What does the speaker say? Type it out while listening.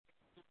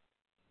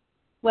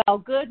Well,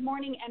 good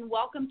morning and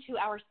welcome to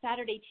our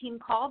Saturday team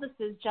call. This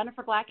is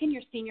Jennifer Glacken,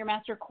 your Senior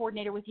Master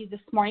Coordinator with you this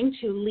morning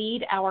to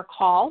lead our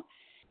call.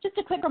 Just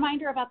a quick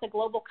reminder about the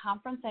Global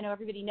Conference. I know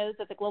everybody knows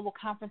that the Global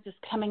Conference is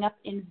coming up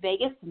in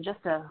Vegas in just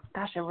a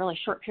really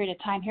short period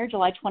of time here,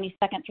 July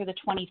 22nd through the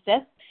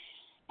 25th.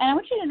 And I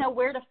want you to know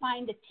where to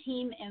find the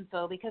team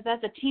info, because as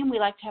a team, we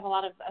like to have a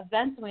lot of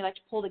events and we like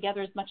to pull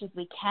together as much as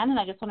we can. And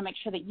I just want to make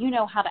sure that you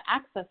know how to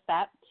access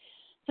that.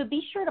 So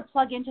be sure to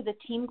plug into the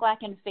Team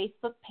Glacken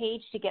Facebook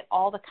page to get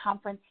all the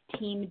conference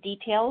team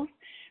details.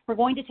 We're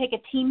going to take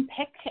a team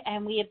pick,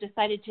 and we have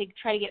decided to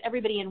try to get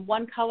everybody in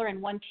one color and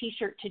one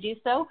T-shirt to do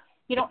so.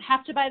 You don't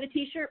have to buy the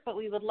T-shirt, but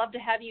we would love to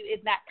have you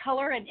in that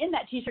color and in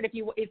that T-shirt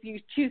if you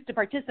choose to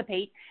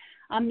participate.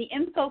 The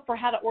info for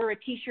how to order a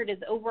T-shirt is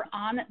over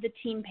on the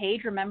team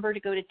page. Remember to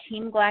go to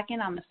Team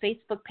Glacken on the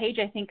Facebook page.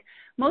 I think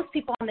most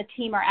people on the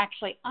team are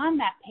actually on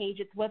that page.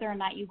 It's whether or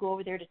not you go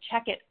over there to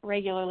check it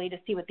regularly to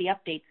see what the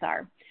updates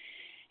are.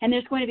 And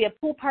there's going to be a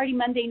pool party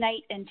Monday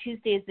night, and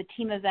Tuesday is the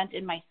team event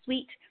in my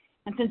suite.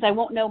 And since I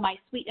won't know my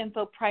suite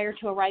info prior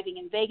to arriving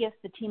in Vegas,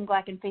 the Team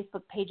Glacken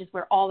Facebook page is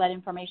where all that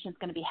information is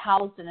going to be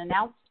housed and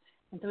announced.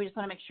 And so we just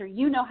want to make sure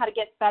you know how to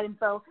get that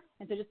info.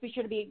 And so just be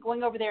sure to be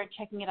going over there and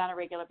checking it on a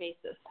regular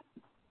basis.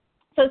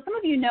 So some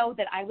of you know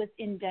that I was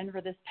in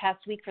Denver this past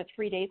week for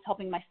 3 days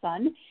helping my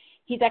son.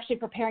 He's actually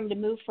preparing to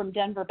move from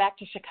Denver back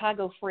to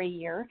Chicago for a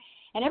year.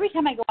 And every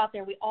time I go out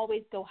there, we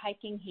always go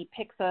hiking. He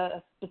picks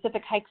a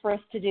specific hike for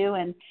us to do.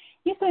 And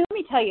yes, so let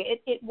me tell you,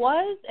 it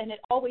was and it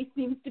always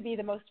seems to be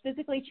the most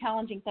physically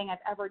challenging thing I've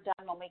ever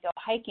done when we go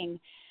hiking.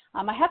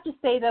 I have to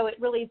say, though,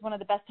 it really is one of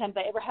the best times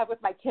I ever have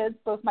with my kids.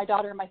 Both my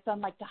daughter and my son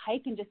like to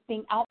hike, and just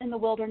being out in the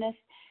wilderness.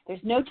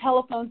 There's no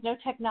telephones, no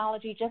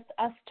technology, just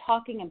us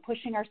talking and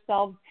pushing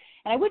ourselves.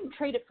 And I wouldn't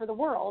trade it for the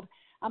world.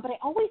 But I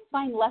always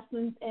find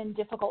lessons in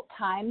difficult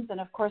times.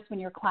 And, of course, when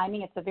you're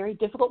climbing, it's a very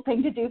difficult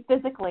thing to do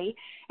physically.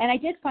 And I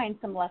did find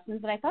some lessons,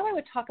 and I thought I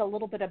would talk a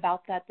little bit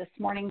about that this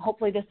morning.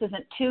 Hopefully this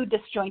isn't too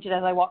disjointed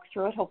as I walk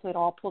through it. Hopefully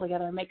it'll all pull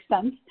together and make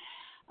sense.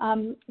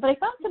 But I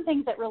found some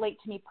things that relate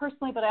to me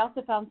personally, but I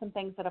also found some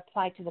things that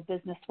apply to the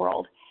business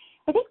world.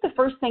 I think the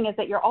first thing is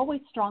that you're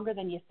always stronger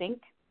than you think.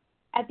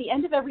 At the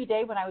end of every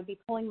day when I would be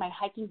pulling my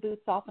hiking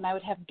boots off and I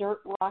would have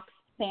dirt, rocks,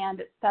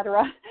 sand,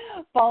 etc.,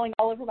 falling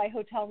all over my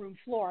hotel room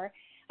floor,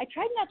 I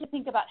tried not to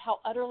think about how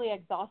utterly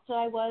exhausted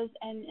I was,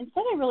 and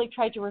instead I really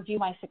tried to review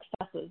my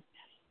successes.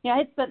 I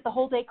had spent the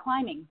whole day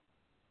climbing,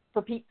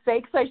 for Pete's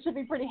sake, so I should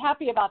be pretty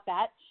happy about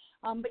that.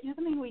 But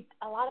something we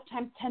a lot of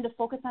times tend to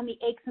focus on the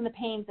aches and the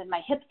pains, and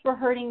my hips were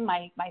hurting,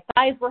 my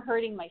thighs were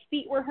hurting, my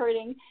feet were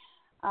hurting.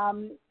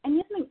 And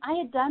something I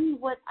had done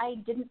what I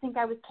didn't think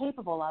I was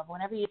capable of.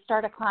 Whenever you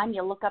start a climb,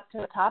 you look up to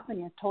the top, and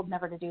you're told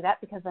never to do that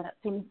because then it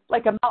seems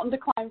like a mountain to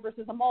climb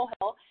versus a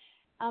molehill.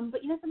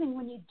 But something,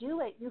 when you do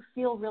it, you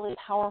feel really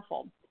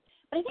powerful.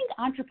 But I think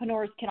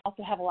entrepreneurs can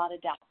also have a lot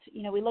of doubt.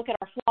 We look at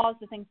our flaws,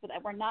 the things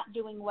that we're not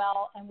doing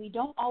well, and we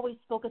don't always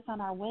focus on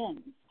our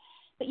wins.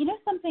 But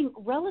something,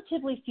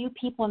 relatively few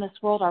people in this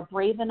world are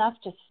brave enough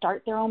to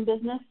start their own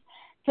business.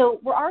 So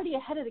we're already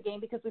ahead of the game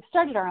because we've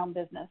started our own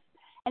business.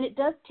 And it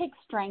does take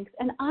strength,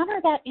 and honor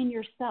that in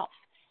yourself.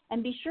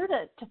 And be sure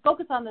to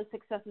focus on those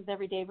successes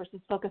every day versus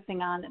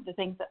focusing on the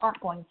things that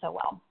aren't going so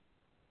well.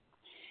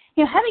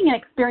 Having an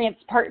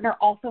experienced partner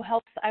also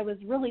helps. I was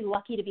really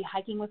lucky to be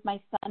hiking with my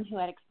son, who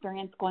had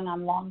experience going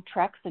on long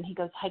treks, and he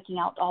goes hiking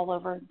out all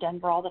over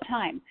Denver all the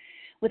time.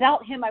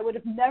 Without him, I would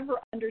have never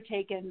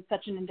undertaken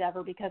such an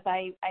endeavor because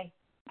I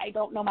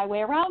don't know my way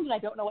around and I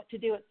don't know what to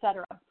do,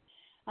 etc.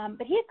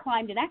 But he had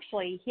climbed, and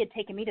actually he had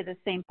taken me to the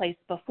same place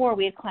before.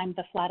 We had climbed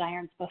the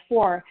Flatirons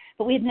before,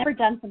 but we had never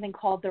done something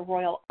called the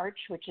Royal Arch,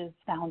 which is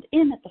found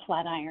in at the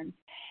Flatirons.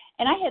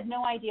 And I had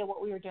no idea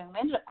what we were doing. We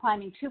ended up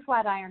climbing 2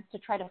 Flatirons to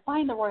try to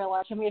find the Royal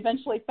Arch, and we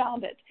eventually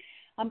found it.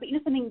 But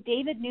something,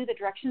 David knew the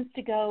directions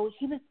to go.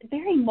 He was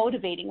very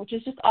motivating, which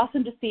is just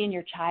awesome to see in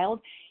your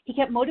child. He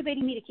kept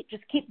motivating me to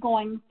just keep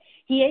going.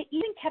 He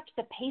even kept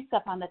the pace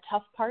up on the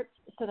tough parts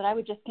so that I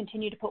would just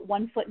continue to put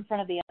one foot in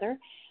front of the other.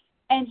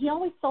 And he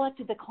always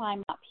selected the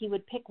climb up. He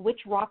would pick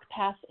which rock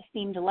path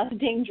seemed less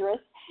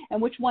dangerous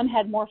and which one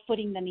had more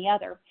footing than the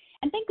other.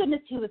 And thank goodness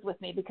he was with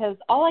me, because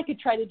all I could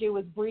try to do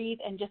was breathe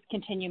and just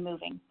continue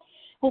moving.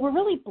 Well, we're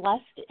really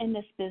blessed in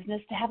this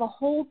business to have a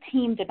whole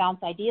team to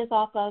bounce ideas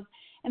off of.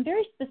 And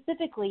very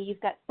specifically, you've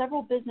got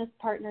several business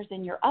partners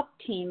in your up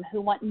team who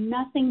want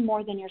nothing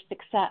more than your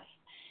success.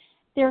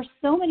 There are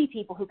so many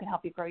people who can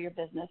help you grow your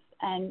business,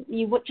 and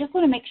you just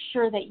want to make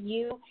sure that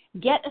you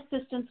get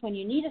assistance when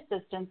you need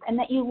assistance and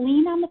that you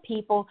lean on the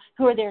people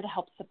who are there to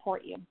help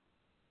support you.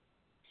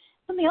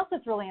 Something else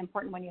that's really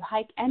important when you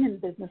hike and in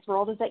the business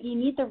world is that you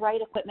need the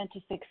right equipment to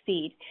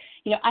succeed.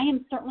 I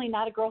am certainly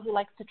not a girl who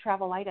likes to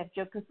travel light. I've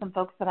joked with some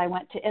folks that I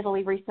went to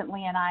Italy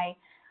recently, and I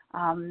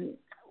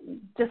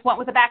just went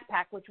with a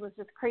backpack, which was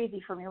just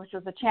crazy for me, which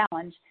was a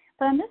challenge.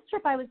 But on this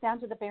trip, I was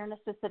down to the bare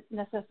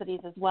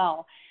necessities as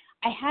well.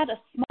 I had a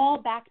small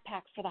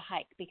backpack for the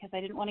hike because I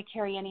didn't want to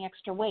carry any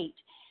extra weight.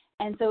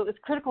 And so it was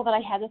critical that I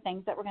had the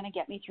things that were going to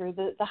get me through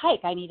the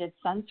hike. I needed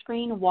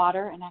sunscreen,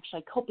 water, and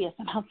actually copious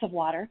amounts of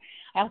water.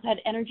 I also had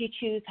energy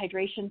chews,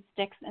 hydration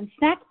sticks, and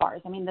snack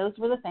bars. I mean, those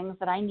were the things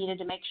that I needed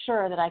to make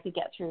sure that I could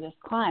get through this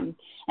climb.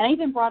 And I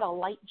even brought a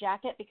light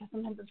jacket because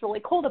sometimes it's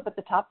really cold up at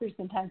the top. There's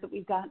been times that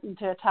we've gotten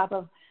to the top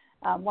of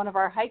one of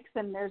our hikes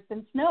and there's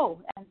been snow.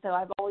 And so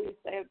I've always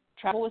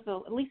traveled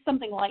with at least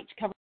something light to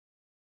cover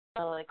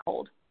really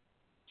cold.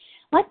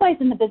 Likewise,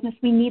 in the business,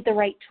 we need the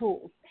right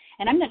tools.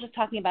 And I'm not just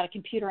talking about a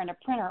computer and a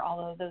printer,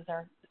 although those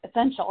are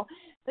essential,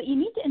 but you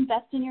need to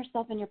invest in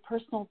yourself and your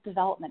personal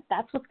development.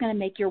 That's what's going to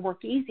make your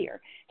work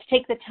easier, to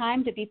take the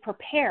time to be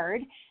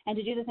prepared and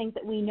to do the things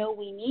that we know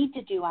we need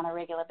to do on a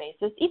regular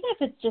basis, even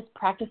if it's just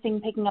practicing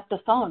picking up the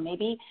phone.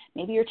 Maybe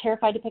you're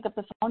terrified to pick up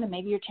the phone, and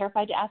maybe you're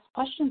terrified to ask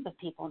questions of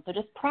people. And so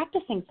just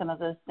practicing some of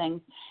those things,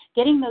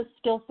 getting those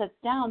skill sets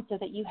down so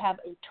that you have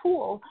a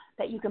tool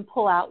that you can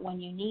pull out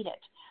when you need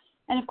it.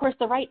 And, of course,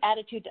 the right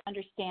attitude to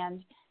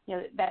understand,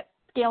 that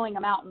scaling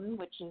a mountain,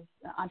 which is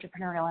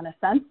entrepreneurial in a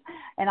sense,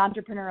 and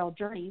entrepreneurial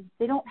journeys,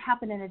 they don't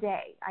happen in a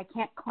day. I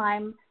can't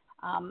climb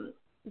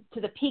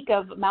to the peak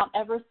of Mount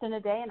Everest in a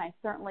day, and I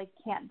certainly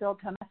can't build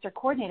to a master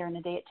coordinator in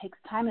a day. It takes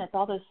time, and it's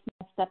all those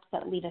small steps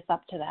that lead us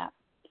up to that.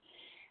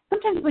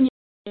 Sometimes when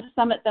you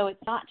summit, though,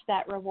 it's not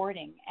that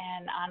rewarding.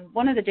 And on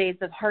one of the days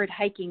of hard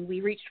hiking, we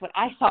reached what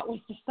I thought was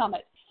the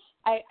summit.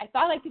 I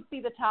thought I could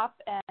see the top,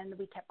 and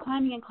we kept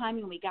climbing and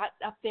climbing, and we got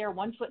up there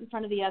one foot in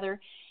front of the other.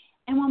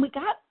 And when we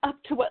got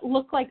up to what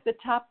looked like the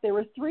top, there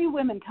were three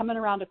women coming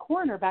around a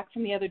corner back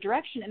from the other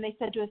direction, and they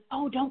said to us,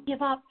 "Oh, don't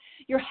give up.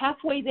 You're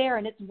halfway there,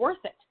 and it's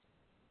worth it."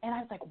 And I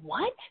was like,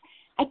 what?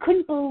 I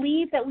couldn't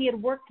believe that we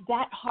had worked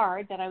that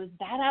hard, that I was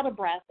that out of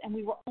breath, and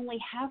we were only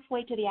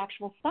halfway to the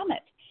actual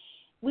summit.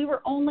 We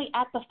were only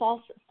at the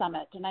false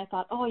summit, and I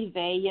thought, oh,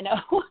 Yvette,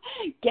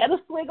 get a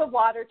swig of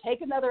water, take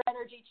another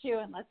energy chew,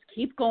 and let's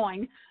keep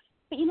going.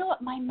 But you know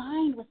what? My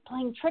mind was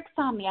playing tricks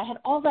on me. I had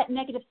all that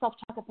negative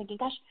self-talk of thinking,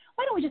 gosh,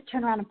 why don't we just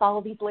turn around and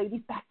follow these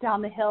ladies back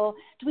down the hill?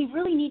 Do we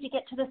really need to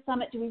get to the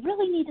summit? Do we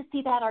really need to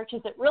see that arch?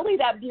 Is it really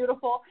that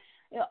beautiful?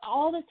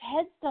 All this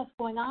head stuff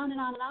going on and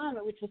on and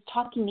on, which was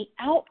talking me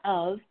out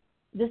of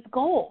this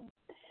goal.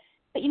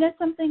 But you know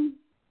something?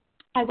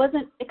 I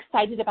wasn't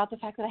excited about the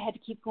fact that I had to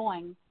keep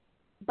going,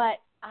 but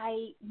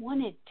I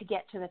wanted to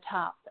get to the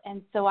top.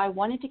 And so I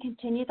wanted to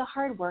continue the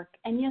hard work.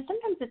 And,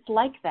 sometimes it's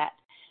like that.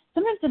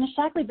 Sometimes in a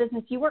Shaklee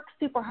business, you work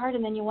super hard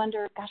and then you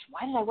wonder, gosh,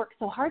 why did I work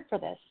so hard for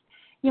this?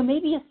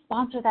 Maybe you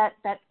sponsor that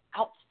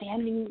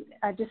outstanding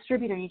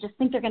distributor. You just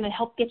think they're going to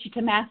help get you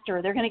to master,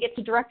 or they're going to get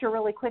to director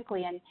really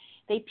quickly, and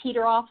they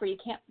peter off, or you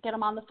can't get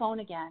them on the phone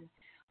again.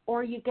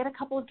 Or you get a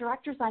couple of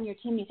directors on your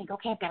team, you think,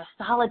 okay, I've got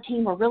a solid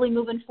team, we're really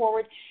moving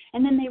forward,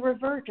 and then they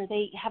revert, or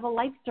they have a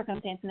life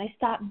circumstance and they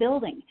stop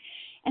building.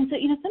 And so,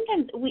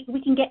 sometimes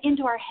we can get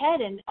into our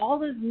head and all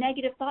those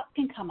negative thoughts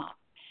can come up.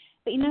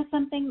 But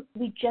something,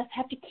 we just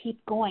have to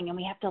keep going, and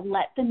we have to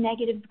let the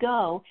negatives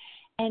go,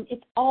 and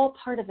it's all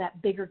part of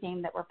that bigger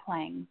game that we're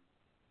playing.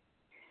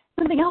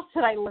 Something else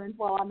that I learned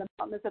while on the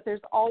mountain is that there's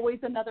always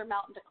another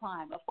mountain to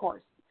climb, of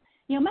course.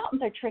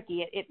 Mountains are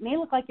tricky. It may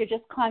look like you're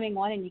just climbing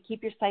one and you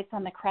keep your sights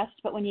on the crest,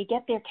 but when you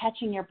get there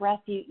catching your breath,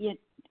 you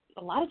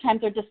a lot of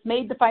times they're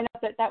dismayed to find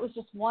out that was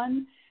just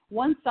one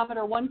summit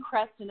or one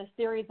crest in a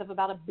series of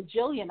about a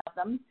bajillion of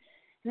them.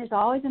 And there's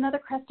always another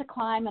crest to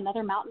climb,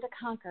 another mountain to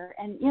conquer.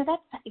 And,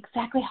 that's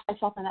exactly how I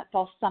felt on that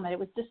false summit. It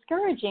was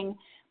discouraging,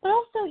 but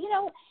also,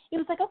 it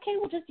was like, okay,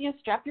 well, just,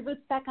 strap your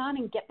boots back on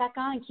and get back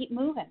on and keep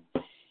moving.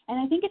 And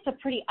I think it's a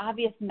pretty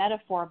obvious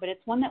metaphor, but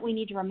it's one that we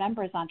need to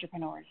remember as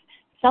entrepreneurs.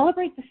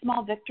 Celebrate the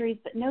small victories,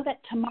 but know that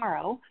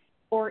tomorrow,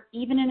 or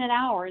even in an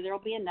hour, there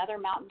will be another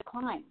mountain to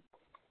climb.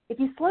 If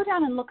you slow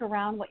down and look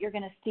around, what you're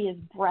going to see is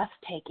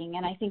breathtaking.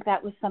 And I think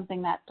that was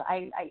something that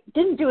I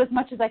didn't do as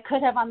much as I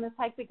could have on this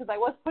hike, because I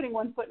was putting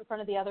one foot in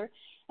front of the other.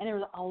 And there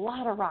was a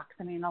lot of rocks.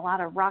 A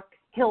lot of rock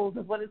hills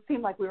is what it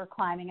seemed like we were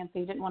climbing. And so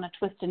you didn't want to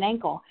twist an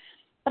ankle.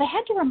 But I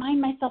had to remind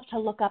myself to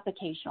look up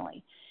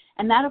occasionally.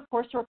 And that, of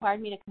course,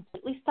 required me to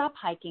completely stop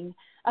hiking.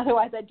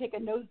 Otherwise, I'd take a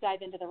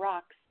nosedive into the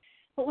rocks.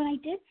 But when I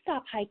did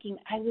stop hiking,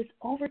 I was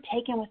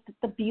overtaken with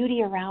the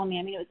beauty around me.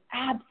 It was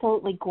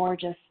absolutely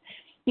gorgeous.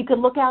 You could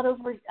look out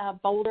over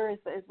Boulder,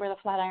 is where the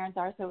Flatirons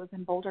are, so it was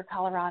in Boulder,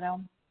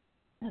 Colorado.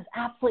 It was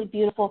absolutely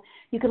beautiful.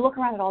 You could look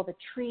around at all the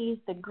trees,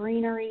 the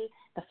greenery,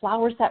 the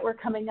flowers that were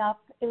coming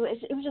up. It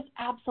was just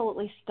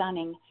absolutely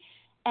stunning.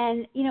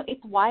 And,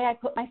 it's why I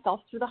put myself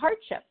through the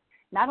hardship,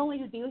 not only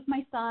to be with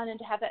my son and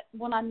to have that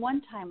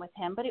one-on-one time with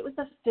him, but it was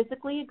a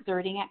physically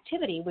exerting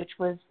activity,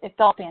 it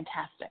felt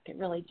fantastic. It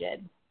really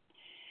did.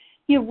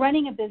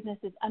 Running a business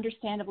is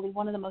understandably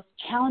one of the most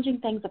challenging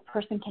things a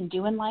person can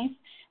do in life.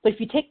 But if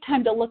you take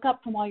time to look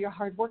up from all your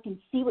hard work and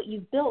see what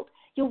you've built,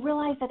 you'll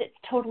realize that it's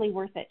totally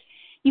worth it.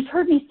 You've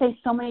heard me say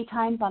so many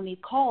times on these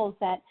calls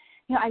that,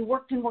 I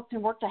worked and worked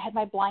and worked. I had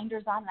my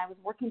blinders on and I was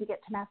working to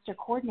get to master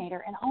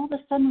coordinator. And all of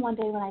a sudden one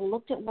day when I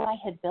looked at what I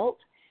had built,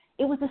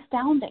 it was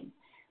astounding.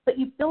 But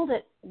you build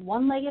it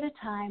one leg at a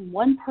time,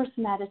 one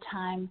person at a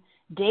time,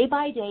 day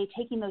by day,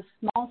 taking those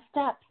small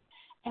steps.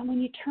 And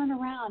when you turn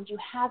around, you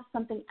have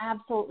something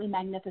absolutely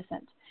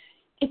magnificent.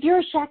 If you're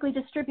a Shaklee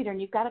distributor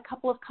and you've got a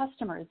couple of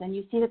customers and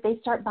you see that they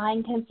start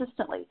buying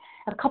consistently,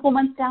 a couple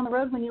months down the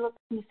road when you look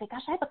and you say,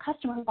 gosh, I have a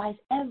customer who buys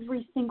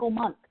every single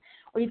month,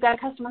 or you've got a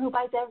customer who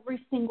buys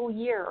every single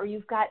year, or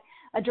you've got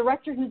a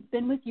director who's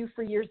been with you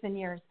for years and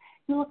years,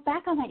 you look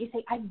back on that and you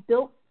say, I've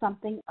built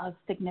something of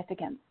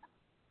significance.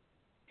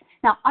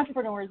 Now,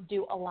 entrepreneurs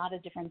do a lot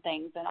of different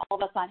things, and all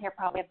of us on here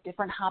probably have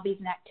different hobbies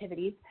and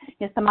activities.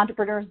 Some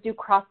entrepreneurs do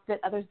CrossFit,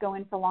 others go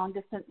in for long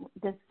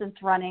distance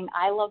running.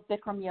 I love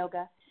Bikram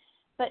yoga.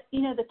 But,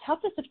 the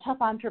toughest of tough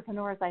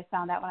entrepreneurs I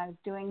found out when I was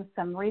doing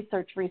some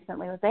research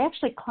recently was they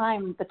actually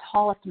climb the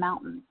tallest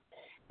mountains.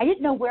 I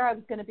didn't know where I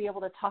was going to be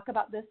able to talk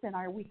about this in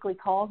our weekly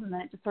calls, and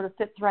then it just sort of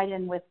fits right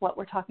in with what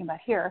we're talking about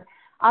here.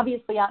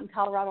 Obviously, out in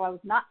Colorado, I was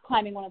not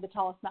climbing one of the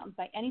tallest mountains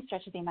by any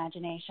stretch of the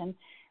imagination.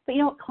 But,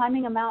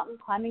 climbing a mountain,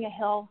 climbing a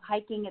hill,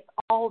 hiking, it's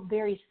all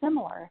very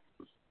similar.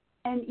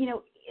 And,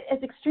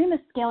 as extreme as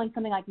scaling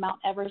something like Mount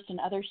Everest and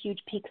other huge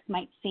peaks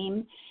might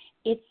seem,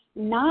 it's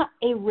not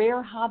a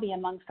rare hobby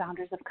among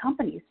founders of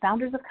companies.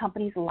 Founders of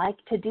companies like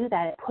to do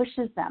that. It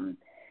pushes them.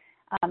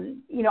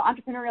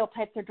 Entrepreneurial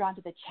types are drawn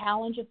to the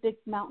challenge of big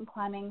mountain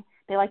climbing.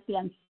 They like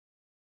the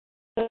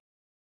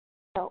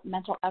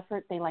mental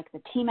effort. They like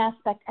the team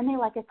aspect, and they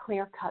like a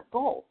clear-cut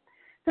goal.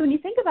 So when you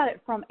think about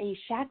it from a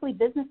Shaklee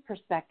business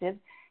perspective,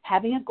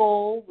 having a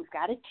goal, we've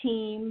got a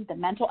team, the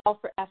mental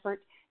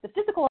effort, the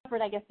physical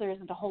effort, I guess there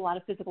isn't a whole lot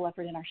of physical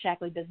effort in our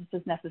Shaklee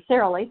businesses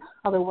necessarily,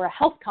 although we're a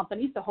health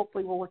company, so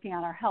hopefully we're working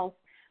on our health.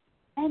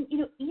 And,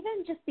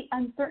 even just the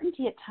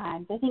uncertainty at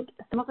times, I think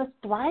some of us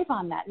thrive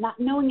on that, not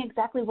knowing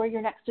exactly where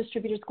your next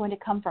distributor is going to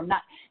come from,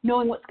 not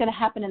knowing what's going to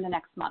happen in the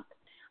next month.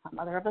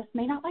 Other of us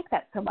may not like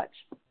that so much.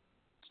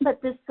 But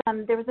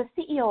there was a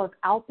CEO of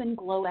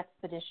Alpenglow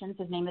Expeditions.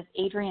 His name is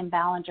Adrian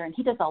Ballinger, and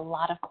he does a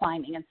lot of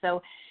climbing. And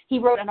so he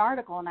wrote an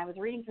article, and I was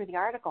reading through the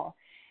article,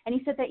 and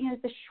he said that,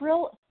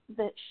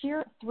 the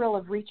sheer thrill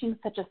of reaching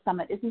such a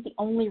summit isn't the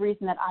only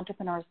reason that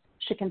entrepreneurs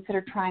should consider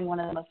trying one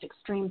of the most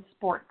extreme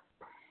sports.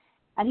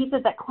 And he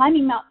says that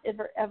climbing Mount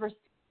Everest,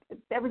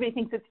 everybody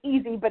thinks it's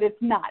easy, but it's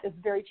not. It's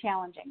very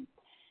challenging.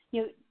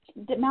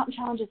 The mountain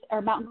challenges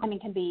or mountain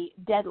climbing can be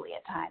deadly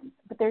at times,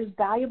 but there's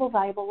valuable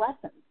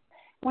lessons.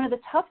 One of the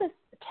toughest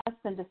tests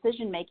and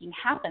decision-making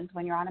happens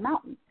when you're on a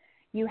mountain.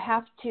 You've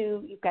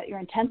got your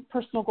intense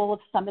personal goal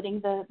of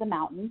summiting the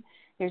mountain.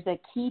 There's a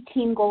key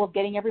team goal of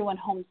getting everyone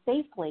home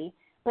safely.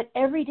 But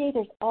every day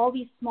there's all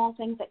these small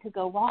things that could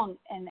go wrong,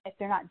 and if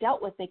they're not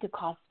dealt with, they could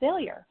cause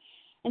failure.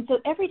 And so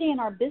every day in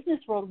our business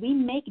world, we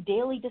make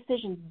daily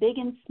decisions, big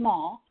and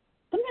small.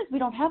 Sometimes we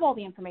don't have all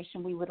the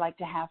information we would like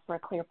to have for a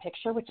clear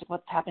picture, which is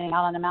what's happening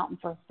out on the mountain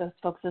for those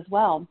folks as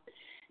well.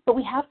 But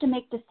we have to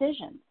make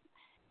decisions.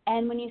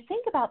 And when you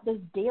think about those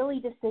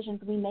daily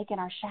decisions we make in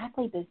our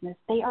Shaklee business,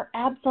 they are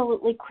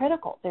absolutely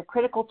critical. They're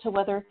critical to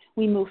whether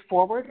we move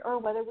forward or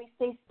whether we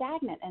stay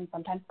stagnant and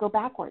sometimes go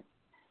backwards.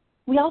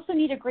 We also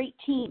need a great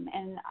team.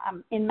 And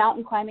in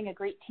mountain climbing, a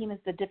great team is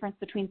the difference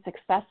between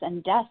success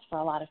and death for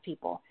a lot of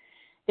people.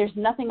 There's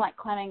nothing like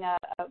climbing a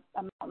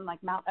mountain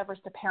like Mount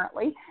Everest,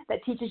 apparently,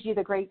 that teaches you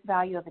the great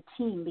value of a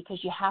team, because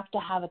you have to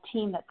have a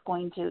team that's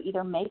going to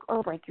either make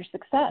or break your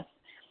success.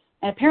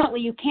 And apparently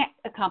you can't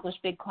accomplish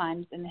big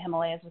climbs in the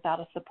Himalayas without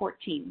a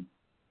support team.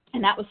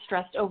 And that was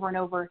stressed over and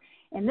over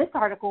in this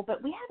article.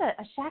 But we had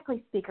a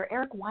Shaklee speaker,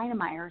 Eric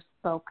Weinemeyer,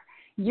 spoke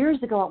years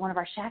ago at one of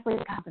our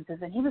Shaklee conferences,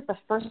 and he was the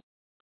first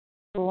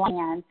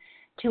man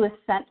to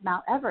ascent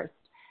Mount Everest.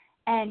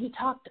 And he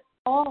talked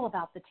all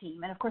about the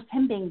team. And, of course,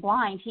 him being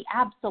blind, he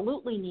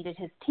absolutely needed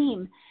his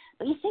team.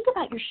 But you think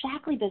about your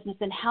Shaklee business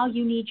and how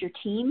you need your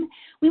team.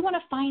 We want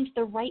to find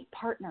the right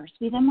partners.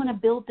 We then want to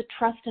build the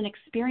trust and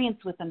experience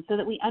with them so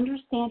that we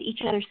understand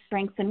each other's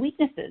strengths and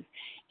weaknesses.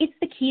 It's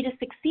the key to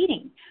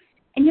succeeding.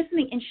 And here's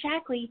something, in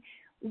Shaklee,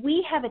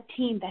 we have a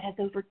team that has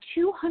over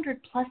 200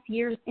 plus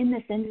years in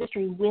this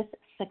industry with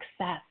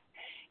success.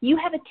 You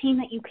have a team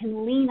that you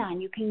can lean on,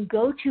 you can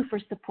go to for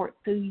support.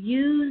 So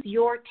use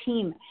your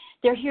team.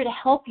 They're here to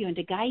help you and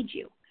to guide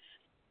you.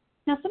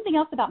 Now, something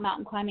else about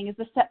mountain climbing is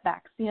the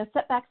setbacks.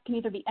 Setbacks can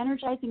either be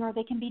energizing or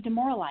they can be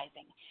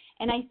demoralizing.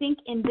 And I think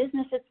in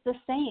business it's the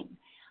same.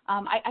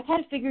 I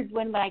kind of figured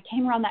when I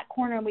came around that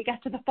corner and we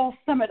got to the false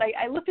summit,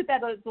 I looked at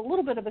that as a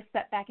little bit of a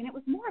setback, and it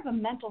was more of a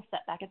mental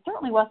setback. It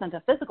certainly wasn't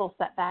a physical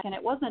setback, and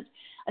it wasn't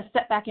a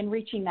setback in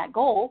reaching that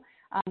goal.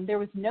 There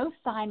was no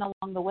sign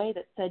along the way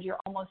that said you're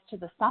almost to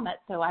the summit,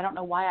 so I don't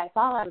know why I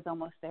thought I was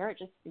almost there. It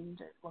just seemed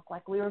to look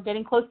like we were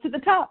getting close to the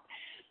top.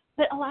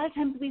 But a lot of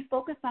times we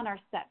focus on our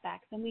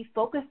setbacks and we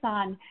focus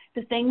on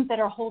the things that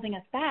are holding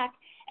us back,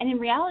 and in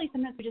reality,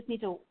 sometimes we just need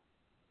to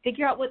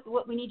figure out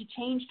what we need to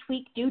change,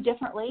 tweak, do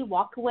differently,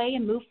 walk away,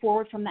 and move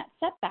forward from that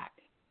setback.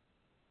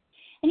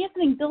 And yet,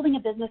 something, building a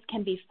business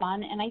can be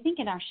fun, and I think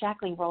in our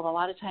Shaklee world, a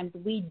lot of times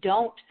we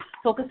don't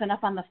focus enough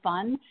on the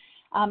fun.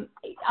 On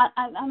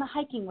the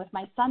hiking with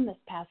my son this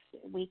past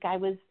week, I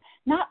was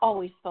not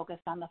always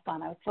focused on the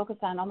fun. I was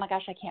focused on, oh my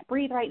gosh, I can't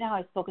breathe right now.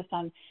 I was focused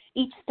on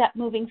each step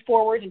moving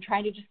forward and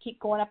trying to just keep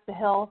going up the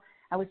hill.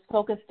 I was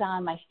focused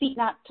on my feet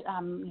not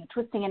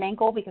twisting an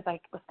ankle because I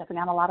was stepping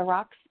on a lot of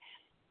rocks.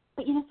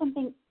 But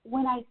something,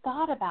 when I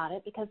thought about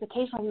it, because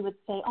occasionally we would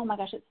say, oh my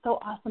gosh, it's so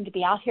awesome to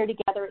be out here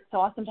together. It's so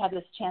awesome to have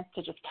this chance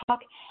to just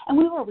talk. And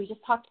we just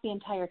talked the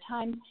entire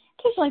time.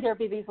 Occasionally there would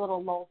be these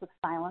little lulls of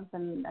silence.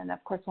 And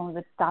of course, when we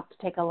would stop to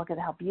take a look at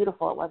how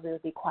beautiful it was, we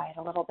would be quiet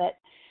a little bit.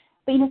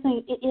 But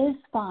it is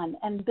fun.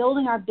 And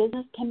building our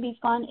business can be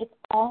fun. It's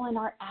all in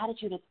our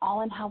attitude. It's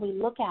all in how we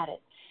look at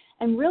it.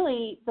 And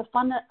really, the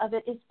fun of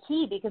it is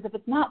key, because if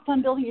it's not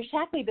fun building your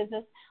Shaklee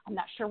business, I'm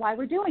not sure why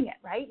we're doing it,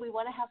 right? We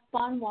want to have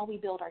fun while we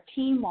build our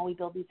team, while we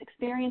build these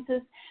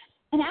experiences.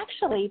 And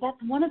actually, that's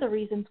one of the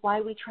reasons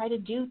why we try to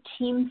do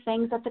team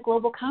things at the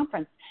Global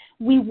Conference.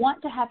 We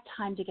want to have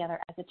time together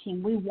as a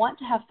team. We want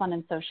to have fun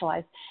and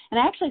socialize. And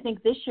I actually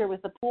think this year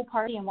with the pool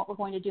party and what we're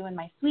going to do in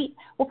my suite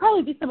will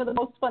probably be some of the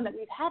most fun that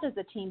we've had as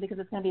a team, because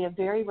it's going to be a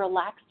very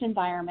relaxed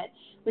environment.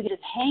 We can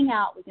just hang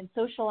out, we can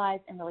socialize,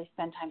 and really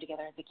spend time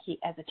together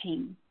as a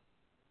team.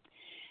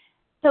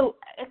 So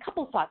a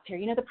couple of thoughts here.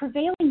 The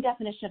prevailing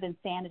definition of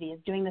insanity is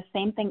doing the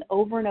same thing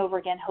over and over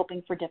again,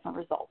 hoping for different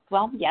results.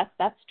 Well, yes,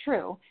 that's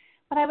true.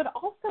 But I would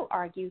also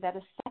argue that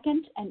a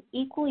second and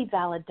equally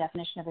valid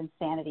definition of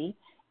insanity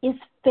is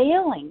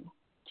failing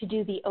to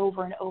do the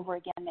over and over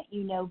again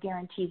that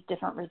guarantees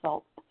different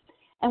results.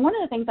 And one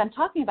of the things I'm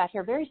talking about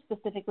here very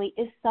specifically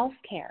is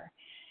self-care.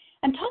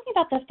 I'm talking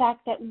about the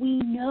fact that we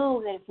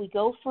know that if we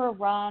go for a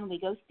run, we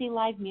go see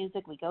live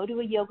music, we go to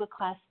a yoga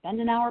class,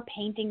 spend an hour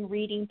painting,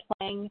 reading,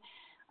 playing,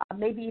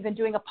 maybe even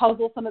doing a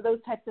puzzle, some of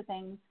those types of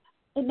things,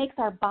 it makes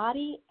our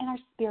body and our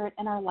spirit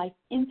and our life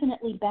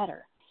infinitely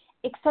better.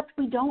 Except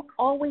we don't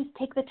always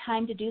take the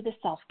time to do the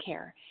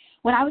self-care.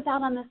 When I was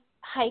out on this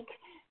hike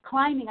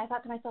climbing, I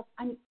thought to myself,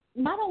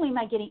 not only am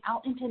I getting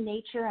out into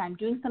nature, I'm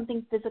doing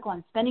something physical,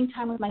 I'm spending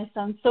time with my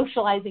son,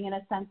 socializing in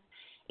a sense.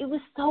 It was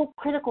so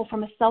critical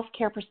from a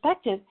self-care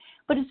perspective,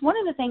 but it's one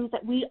of the things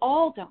that we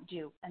all don't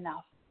do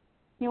enough.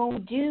 When we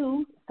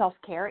do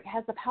self-care, it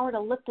has the power to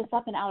lift us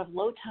up and out of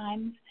low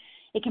times.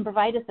 It can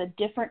provide us a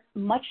different,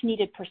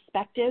 much-needed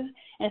perspective,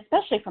 and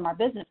especially from our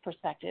business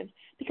perspective,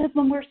 because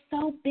when we're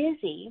so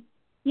busy,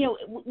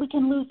 we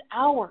can lose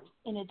hours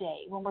in a day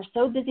when we're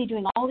so busy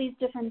doing all these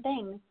different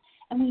things,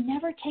 and we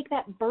never take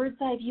that bird's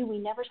eye view. We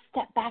never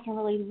step back and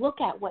really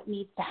look at what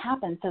needs to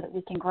happen so that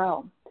we can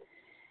grow.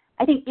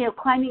 I think,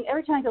 climbing,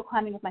 every time I go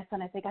climbing with my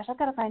son, I say, gosh, I've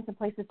got to find some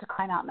places to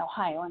climb out in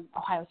Ohio, and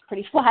Ohio's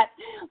pretty flat.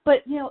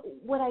 But,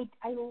 what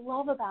I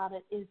love about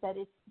it is that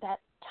it's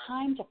that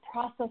time to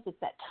process, it's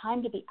that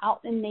time to be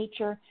out in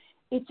nature.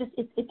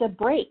 It's a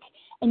break.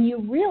 And you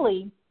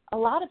really, a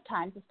lot of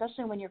times,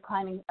 especially when you're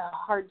climbing a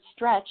hard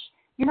stretch,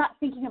 you're not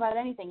thinking about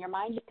anything. Your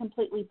mind is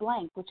completely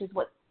blank, which is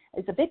what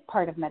is a big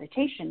part of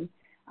meditation.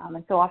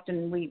 And so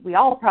often we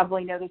all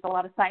probably know there's a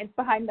lot of science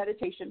behind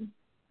meditation.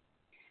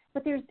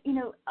 But there's,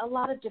 a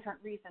lot of different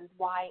reasons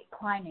why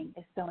climbing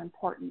is so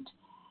important.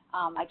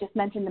 I just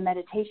mentioned the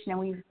meditation, and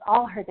we've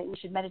all heard that we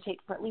should meditate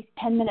for at least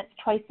 10 minutes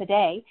twice a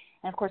day.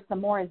 And, of course, the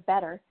more is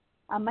better.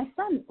 My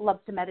son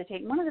loves to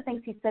meditate. And one of the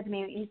things he said to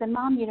me, he said,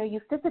 Mom,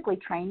 you physically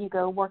train. You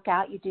go work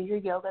out, you do your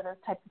yoga, those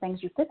types of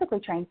things. You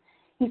physically train.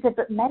 He said,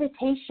 but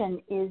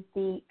meditation is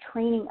the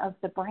training of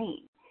the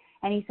brain.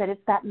 And he said,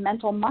 it's that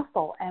mental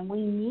muscle, and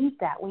we need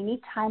that. We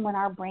need time when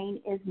our brain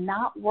is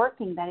not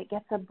working, that it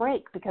gets a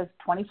break, because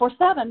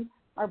 24/7,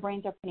 our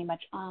brains are pretty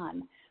much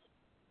on.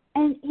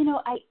 And,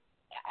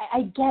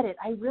 I get it.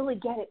 I really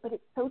get it. But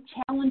it's so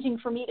challenging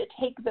for me to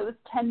take those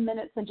 10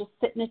 minutes and just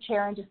sit in a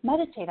chair and just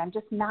meditate. I'm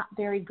just not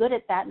very good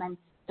at that, and I'm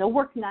still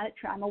working on it.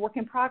 I'm a work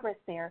in progress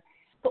there.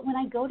 But when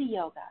I go to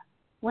yoga,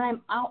 when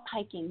I'm out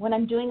hiking, when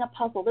I'm doing a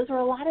puzzle, those are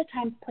a lot of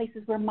times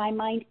places where my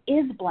mind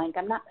is blank.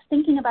 I'm not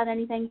thinking about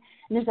anything,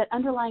 and there's that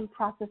underlying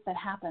process that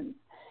happens.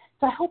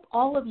 So I hope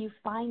all of you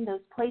find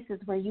those places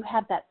where you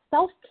have that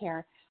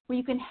self-care, where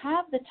you can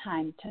have the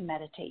time to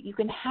meditate. You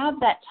can have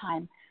that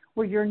time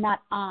where you're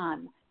not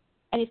on.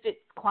 And if it's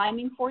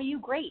climbing for you,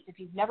 great. If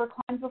you've never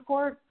climbed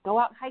before, go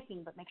out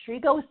hiking, but make sure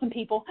you go with some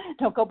people.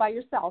 Don't go by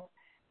yourself.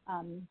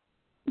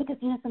 Because,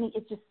 something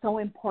it's just so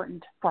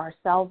important for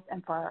ourselves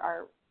and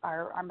for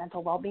our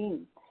mental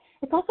well-being.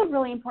 It's also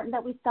really important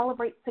that we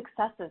celebrate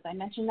successes. I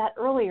mentioned that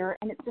earlier,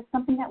 and it's just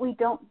something that we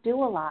don't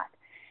do a lot.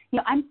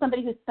 I'm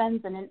somebody who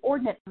spends an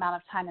inordinate amount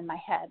of time in my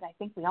head. I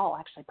think we all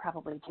actually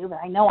probably do, but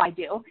I know I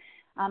do.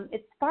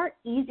 It's far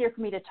easier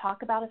for me to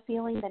talk about a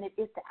feeling than it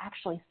is to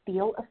actually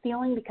feel a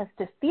feeling, because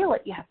to feel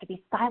it, you have to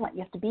be silent.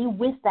 You have to be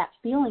with that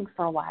feeling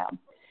for a while.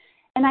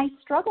 And I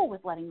struggle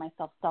with letting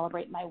myself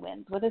celebrate my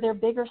wins, whether they're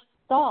big or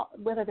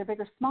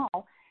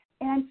small.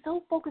 And I'm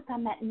so focused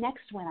on that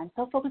next win. I'm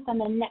so focused on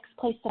the next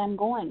place that I'm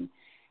going.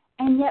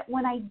 And yet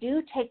when I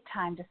do take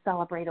time to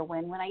celebrate a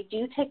win, when I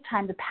do take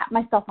time to pat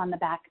myself on the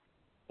back,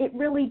 it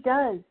really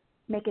does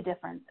make a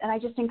difference. And I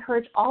just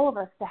encourage all of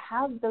us to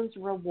have those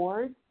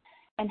rewards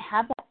and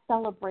have that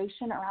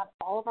celebration around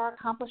all of our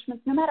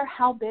accomplishments, no matter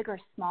how big or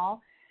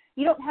small.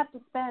 You don't have to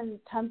spend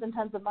tons and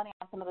tons of money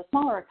on some of the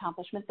smaller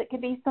accomplishments. It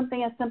could be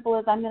something as simple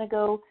as I'm going to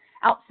go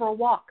out for a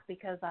walk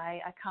because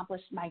I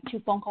accomplished my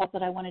 2 phone calls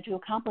that I wanted to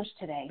accomplish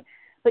today.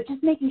 but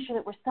just making sure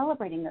that we're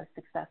celebrating those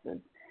successes.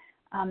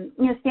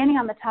 Standing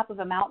on the top of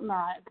a mountain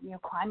or,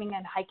 climbing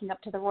and hiking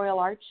up to the Royal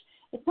Arch,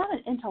 it's not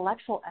an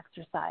intellectual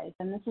exercise,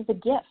 and this is a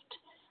gift.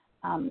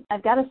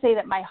 I've got to say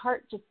that my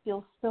heart just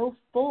feels so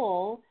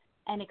full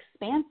and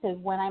expansive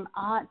when I'm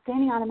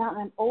standing on a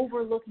mountain and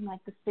overlooking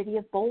like the city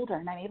of Boulder,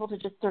 and I'm able to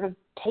just sort of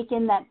take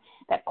in that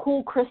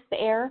cool, crisp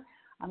air,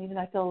 even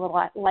though I feel a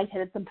little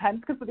lightheaded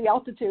sometimes because of the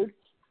altitude.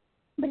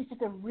 But it's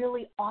just a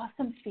really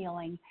awesome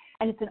feeling,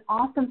 and it's an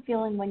awesome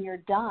feeling when you're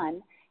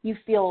done. You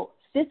feel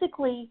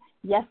physically,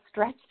 yes,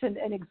 stretched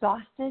and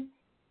exhausted,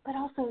 but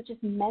also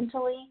just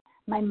mentally,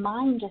 my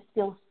mind just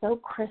feels so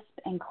crisp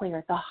and clear.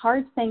 It's a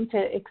hard thing to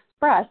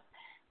express,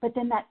 but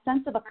then that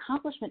sense of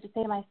accomplishment to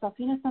say to myself,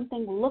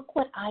 something, look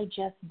what I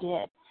just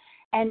did.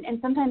 And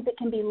sometimes it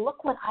can be,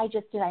 look what I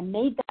just did. I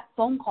made that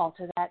phone call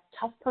to that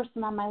tough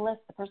person on my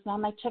list, the person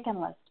on my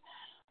chicken list,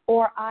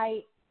 or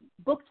I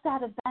booked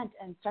that event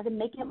and started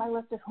making up my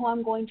list of who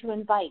I'm going to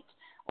invite,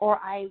 or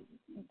I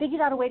figured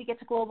out a way to get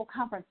to Global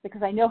Conference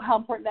because I know how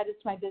important that is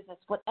to my business.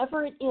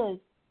 Whatever it is,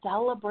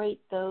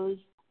 celebrate those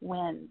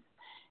wins.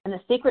 And the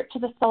secret to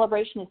the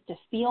celebration is to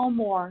feel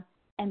more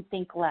and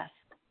think less.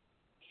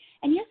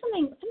 And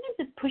sometimes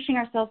it's pushing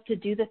ourselves to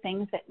do the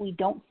things that we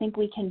don't think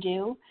we can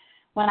do.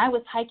 When I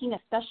was hiking,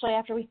 especially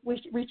after we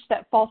reached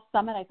that false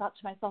summit, I thought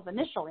to myself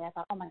initially,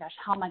 oh my gosh,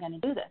 how am I going to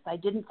do this? I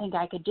didn't think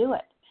I could do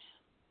it.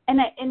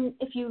 And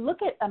if you look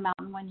at a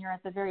mountain when you're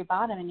at the very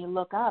bottom and you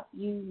look up,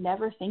 you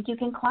never think you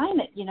can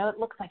climb it. It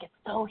looks like it's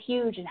so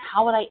huge, and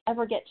how would I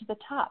ever get to the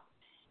top?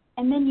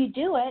 And then you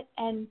do it,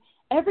 and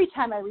every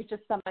time I reach a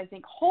summit, I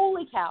think,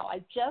 holy cow, I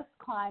just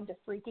climbed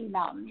a freaking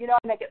mountain.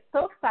 And I get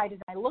so excited,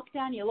 and I look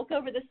down, you look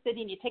over the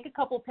city, and you take a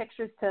couple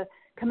pictures to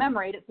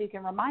commemorate it so you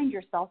can remind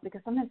yourself,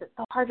 because sometimes it's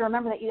so hard to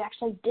remember that you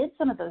actually did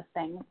some of those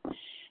things.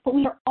 But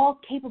we are all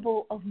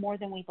capable of more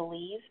than we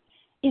believe,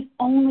 if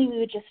only we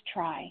would just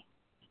try.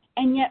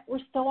 And yet we're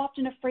so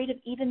often afraid of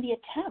even the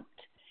attempt.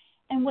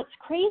 And what's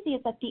crazy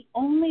is that the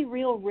only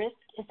real risk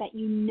is that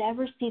you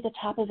never see the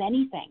top of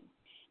anything,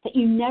 that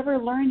you never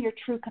learn your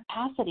true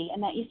capacity,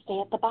 and that you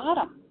stay at the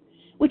bottom,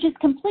 which is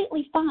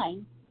completely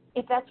fine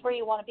if that's where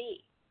you want to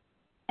be,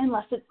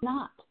 unless it's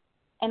not.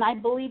 And I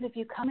believe if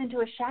you come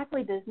into a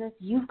Shaklee business,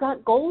 you've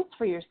got goals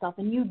for yourself,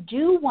 and you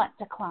do want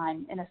to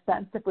climb, in a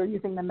sense, if we're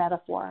using the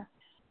metaphor.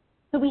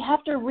 So we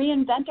have to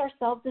reinvent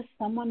ourselves as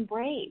someone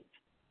brave.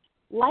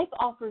 Life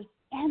offers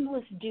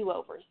endless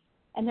do-overs,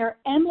 and there are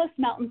endless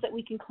mountains that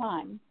we can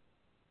climb,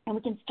 and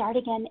we can start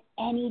again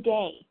any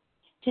day.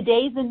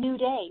 Today's a new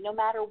day, no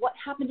matter what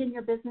happened in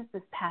your business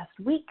this past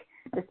week,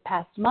 this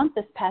past month,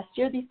 this past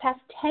year, these past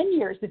 10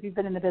 years if you've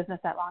been in the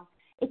business that long.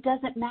 It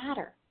doesn't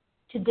matter.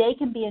 Today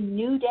can be a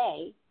new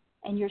day,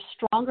 and you're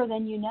stronger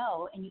than you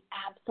know, and you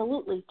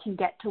absolutely can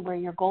get to where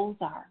your goals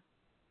are.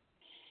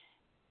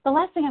 The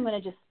last thing I'm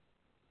going to just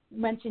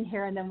mention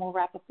here, and then we'll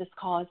wrap up this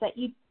call, is that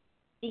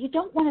you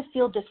don't want to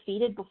feel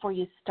defeated before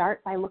you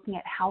start by looking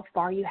at how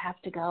far you have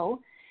to go.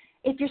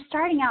 If you're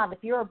starting out, if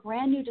you're a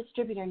brand new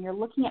distributor and you're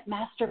looking at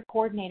master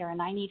coordinator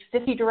and I need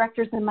 50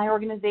 directors in my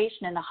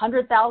organization and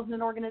 100,000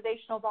 in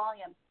organizational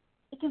volume,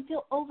 it can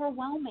feel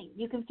overwhelming.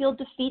 You can feel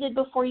defeated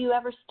before you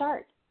ever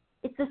start.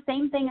 It's the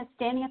same thing as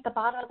standing at the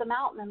bottom of the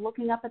mountain and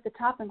looking up at the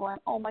top and going,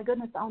 oh my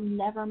goodness, I'll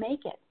never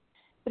make it.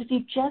 But if you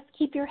just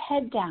keep your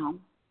head down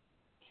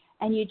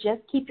and you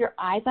just keep your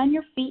eyes on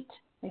your feet,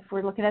 if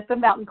we're looking at the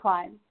mountain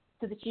climb,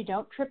 so that you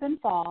don't trip and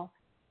fall,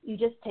 you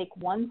just take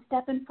one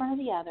step in front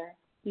of the other.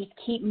 You just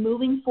keep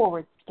moving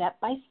forward step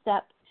by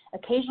step.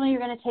 Occasionally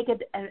you're going to take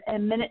a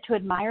minute to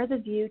admire the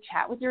view,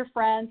 chat with your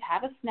friends,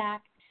 have a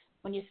snack.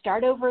 When you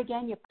start over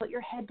again, you put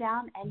your head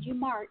down and you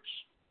march,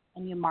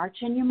 and you march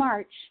and you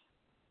march.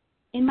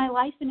 In my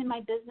life and in my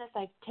business,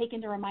 I've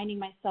taken to reminding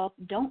myself,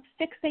 don't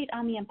fixate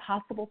on the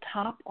impossible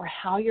top or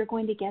how you're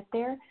going to get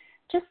there.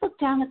 Just look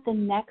down at the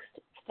next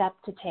step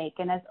to take.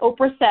 And as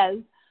Oprah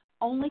says,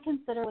 only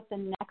consider what the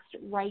next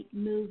right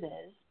move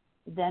is,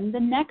 then the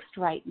next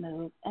right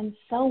move, and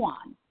so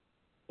on.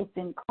 It's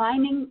in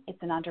climbing,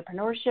 it's in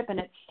entrepreneurship, and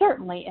it's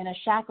certainly in a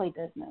Shaklee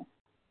business.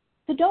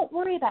 So don't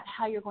worry about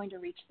how you're going to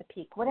reach the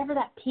peak, whatever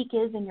that peak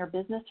is in your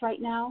business right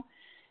now.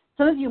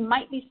 Some of you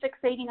might be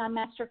fixating on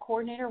master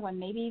coordinator when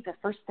maybe the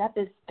first step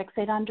is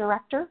fixate on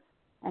director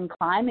and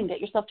climb and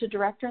get yourself to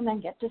director and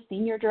then get to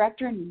senior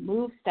director and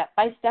move step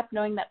by step,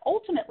 knowing that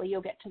ultimately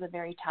you'll get to the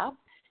very top.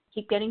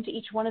 Keep getting to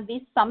each one of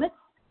these summits,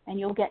 and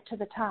you'll get to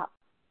the top.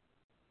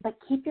 But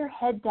keep your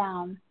head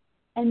down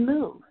and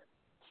move.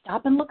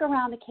 Stop and look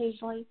around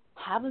occasionally,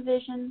 have a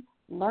vision,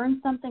 learn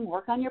something,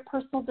 work on your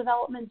personal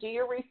development, do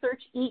your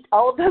research, eat,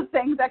 all of those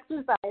things,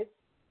 exercise,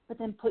 but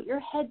then put your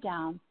head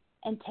down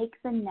and take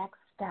the next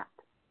step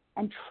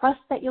and trust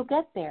that you'll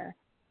get there,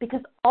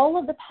 because all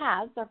of the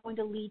paths are going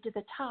to lead to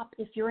the top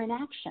if you're in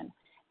action.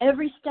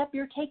 Every step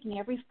you're taking,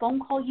 every phone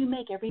call you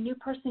make, every new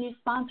person you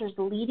sponsor is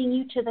leading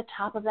you to the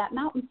top of that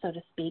mountain, so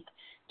to speak,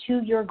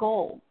 to your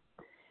goal.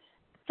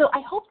 So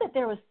I hope that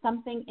there was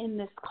something in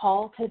this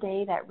call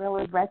today that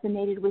really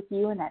resonated with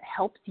you and that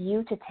helps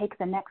you to take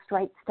the next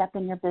right step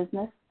in your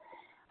business.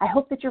 I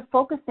hope that you're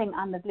focusing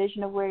on the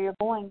vision of where you're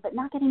going, but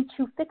not getting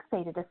too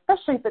fixated,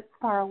 especially if it's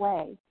far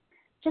away.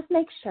 Just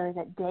make sure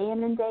that day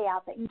in and day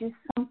out that you do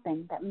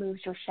something that moves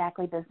your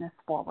Shaklee business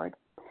forward.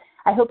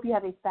 I hope you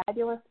have a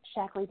fabulous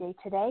Shaklee day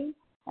today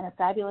and a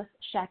fabulous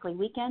Shaklee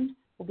weekend.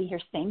 We'll be here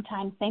same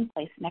time, same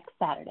place next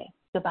Saturday.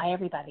 Goodbye,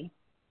 everybody.